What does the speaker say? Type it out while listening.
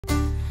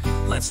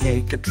Let's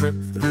take a trip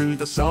through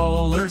the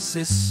solar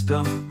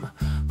system.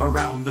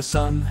 Around the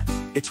sun,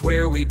 it's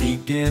where we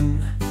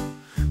begin.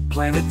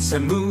 Planets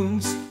and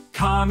moons,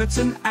 comets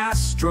and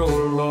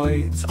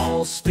asteroids,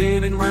 all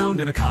spinning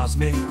round in a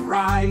cosmic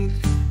ride.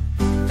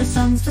 The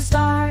sun's the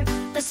star,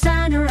 the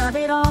center of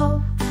it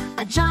all,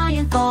 a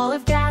giant ball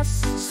of gas,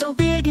 so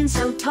big and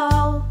so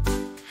tall.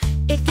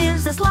 It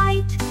gives us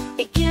light,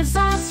 it gives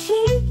us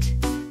heat,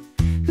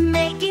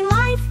 making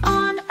life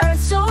on Earth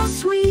so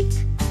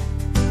sweet.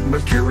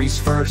 Mercury's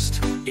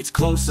first, it's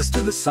closest to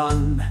the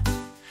sun.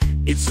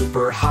 It's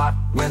super hot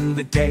when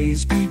the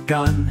day's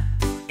begun.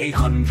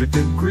 800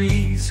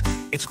 degrees,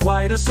 it's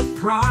quite a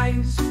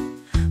surprise.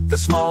 The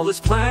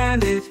smallest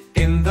planet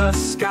in the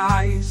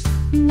skies.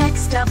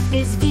 Next up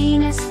is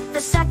Venus, the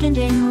second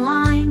in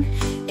line.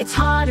 It's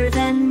hotter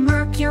than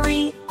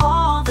Mercury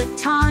all the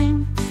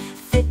time.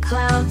 Thick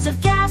clouds of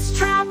gas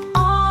trap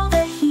all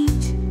the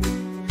heat,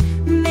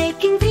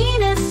 making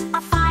Venus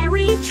a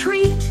fiery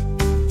treat.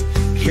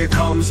 Here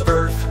comes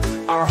Earth,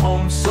 our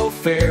home so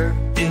fair.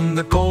 In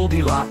the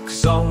Goldilocks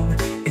zone,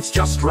 it's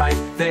just right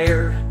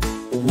there.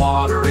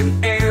 Water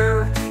and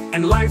air,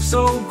 and life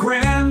so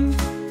grand.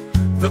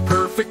 The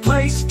perfect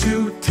place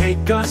to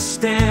take a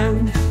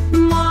stand.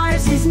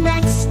 Mars is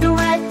next, the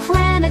red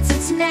planet's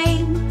its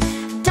name.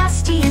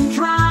 Dusty and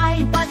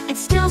dry, but it's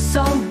still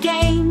so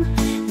game.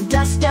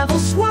 Dust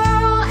devils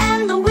swirl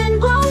and the wind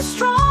blows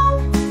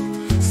strong.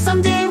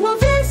 Someday we'll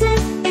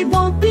visit, it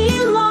won't be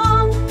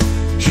long.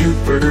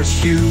 Jupiter's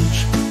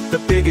huge,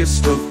 the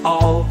biggest of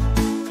all.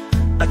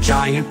 A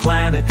giant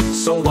planet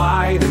so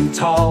wide and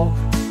tall.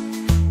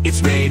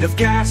 It's made of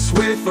gas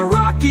with a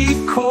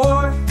rocky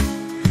core,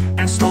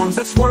 and storms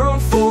that swirl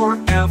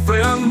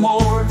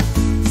forevermore.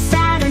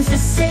 Saturn's the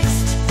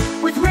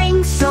sixth, with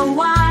rings so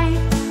wide,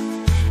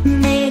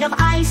 made of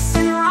ice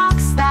and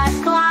rocks that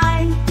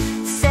glide.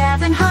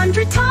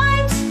 700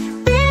 times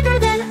bigger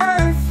than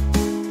Earth,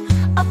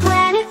 a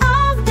planet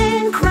of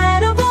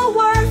incredible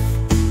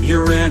worth.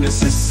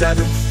 Uranus is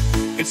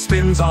seventh, it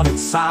spins on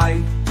its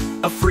side.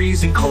 A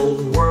freezing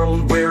cold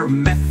world where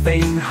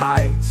methane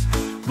hides.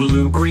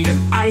 Blue, green,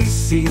 and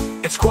icy,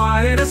 it's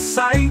quite a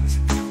sight.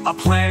 A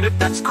planet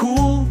that's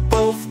cool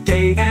both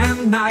day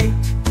and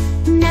night.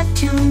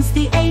 Neptune's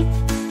the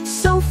eighth,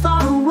 so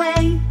far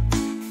away,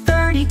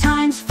 30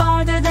 times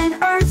farther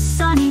than Earth's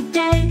sunny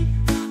day.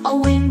 A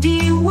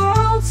windy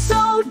world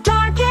so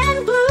dark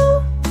and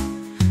blue,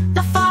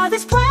 the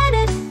farthest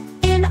planet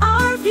in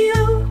our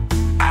view.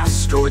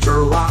 Asteroids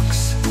are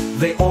rocks,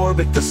 they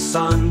orbit the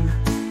sun.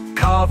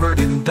 Covered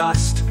in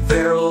dust,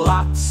 they're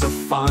lots of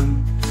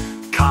fun.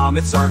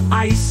 Comets are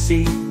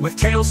icy, with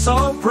tails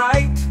so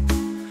bright.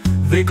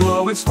 They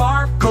glow and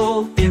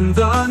sparkle in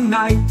the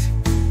night.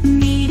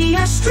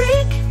 Meteors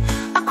streak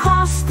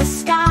across the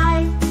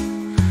sky,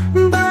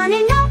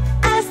 burning up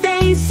as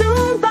they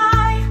zoom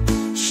by.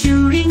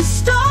 Shooting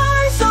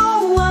stars,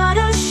 oh what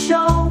a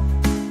show.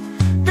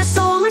 The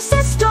solar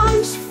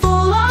system's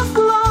full of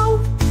glow.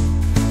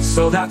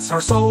 So that's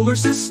our solar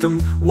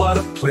system, what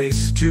a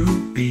place to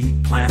be.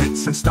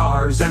 Planets and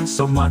stars and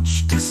so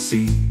much to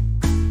see.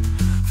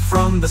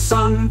 From the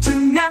sun to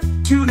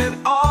Neptune and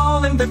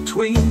all in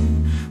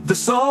between, the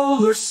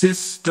solar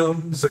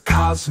system's a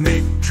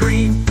cosmic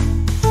dream.